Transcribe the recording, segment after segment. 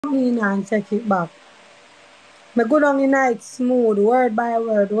in and take it back. Me go down in it smooth, word by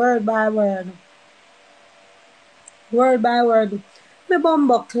word, word by word. Word by word. Me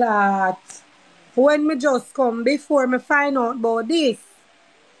bumbo clot. When me just come, before me find out about this,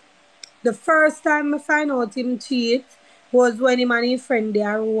 the first time me find out him cheat was when him and his friend they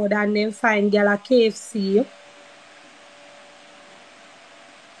road and then find girl at KFC.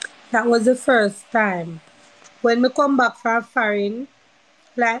 That was the first time. When me come back from foreign,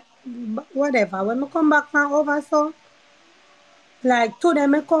 like whatever, when me come back from over so, like today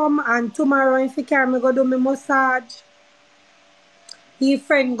me come and tomorrow if he carry me go do me massage, his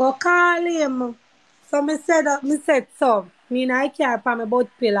friend go call him. So me said so, me and I care for my butt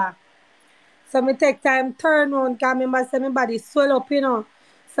pillar. So me take time turn on, cause remember say my body swell up, you know.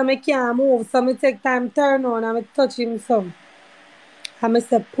 So me can't move. So me take time turn on and me touch him some. And me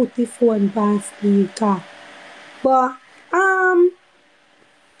say put the phone on speaker. But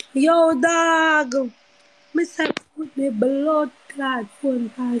yo dog, me say put the blood clot phone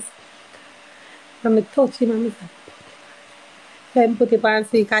on speaker. And me touch him and me say then put it on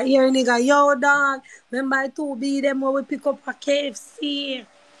speaker. Here nigga, yo dog, remember 2B them where we pick up a KFC.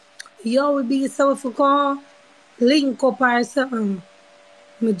 Yo we be so if we go link up or something.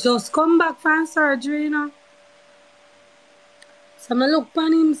 Me just come back from surgery, you know. So me look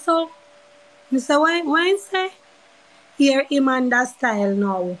upon him so. Me say, why say? Here him and that style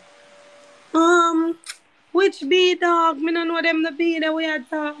now. Which be dog? Me don't know them the be the way I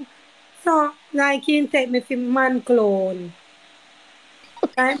talk. So, like he take me for man clone.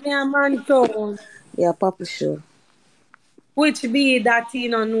 Like me a man clone. Yeah, Papa sure. Which be that he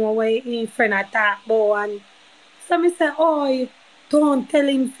don't know where in friend attack about and so me say, oh, don't tell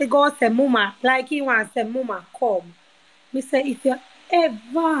him to go say mama. Like he want say mama come. Me say if you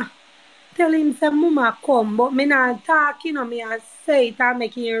ever tell him say mama come, but me not talk, you know, me I say it and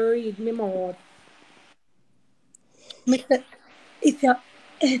make him read me mouth. Me say if you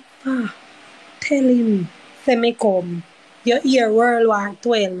ever tell him say me come, you hear World War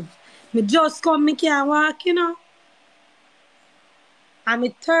 12. Me just come, me can't walk, you know. And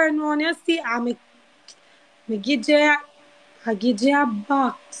me turn on, you see, and me give you I give you a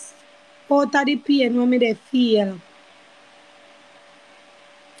box out of the pain when me dey feel.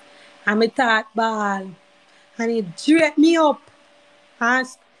 And me thought ball. And he drape me up. And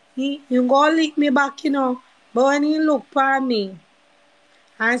he go lick me back, you know. But when he look for me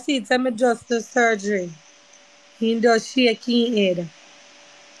and see it's me just do surgery, he just shake his head.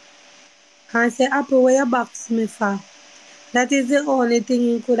 And say, Happy, where you box me for? That is the only thing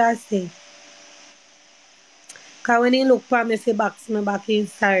he could have said. Because when he look for me, if he box me back,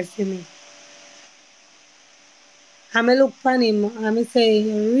 he's sorry for me. And I look for him and I say,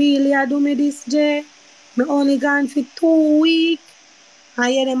 really, I do me this, Jay? Me only gone for 2 weeks.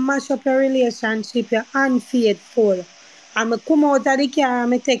 And you them mash up your relationship, you're unfaithful. And I come out of the car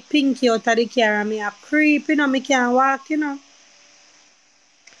and I take Pinky out of the car and I creep, you know, I can't walk, you know.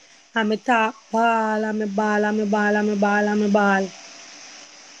 And I talk ball, and I ball, and I ball, and I ball, and I ball.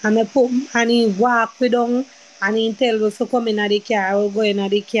 And I put, and he walk with down and he tell us to come in the car, we'll go in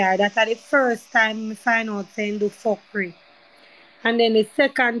the car. That's the first time I find out saying do fuckery. And then the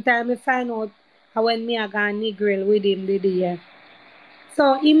second time I find out when me I go niggle with him the day.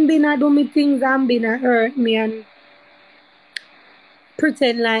 So him been a do me things and been a hurt me and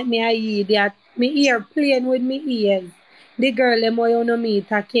pretend like me a idiot. Me ear playing with me ears. The girl them where you know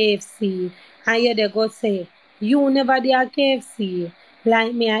meet at KFC. And you they go say, you never did a KFC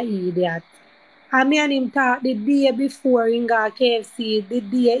like me a idiot. And me and him talk the day before he go KFC, the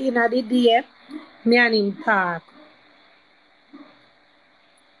day in the day, me and him talk.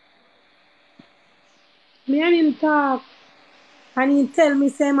 Me and him talk. And he tell me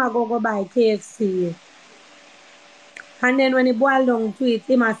say I go buy KFC. And then when he boil down to it,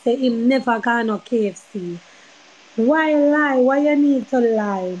 he must say him never gone no KFC. Why lie? Why you need to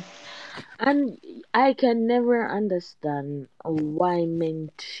lie? And I can never understand why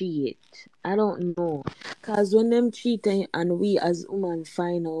men cheat. I don't know. Because when them cheating and we as women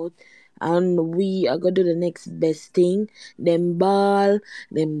find out and we are going to do the next best thing, them ball,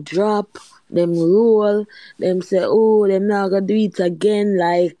 them drop, them roll, them say, oh, them not going to do it again.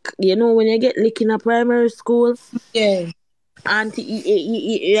 Like, you know, when you get licked in a primary school, Yeah. and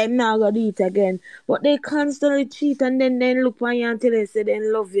I'm not gonna do it again. But they constantly cheat and then look for you until they say they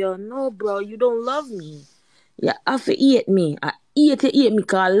love you. No, bro, you don't love me. You have to hate me. I hate me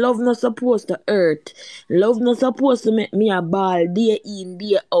because love not supposed to hurt. Love not supposed to make me a ball day in,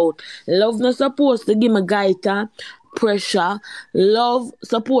 day out. Love not supposed to give me gaita, pressure. Love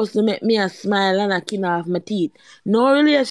supposed to make me a smile and a kin off my teeth. No relationship.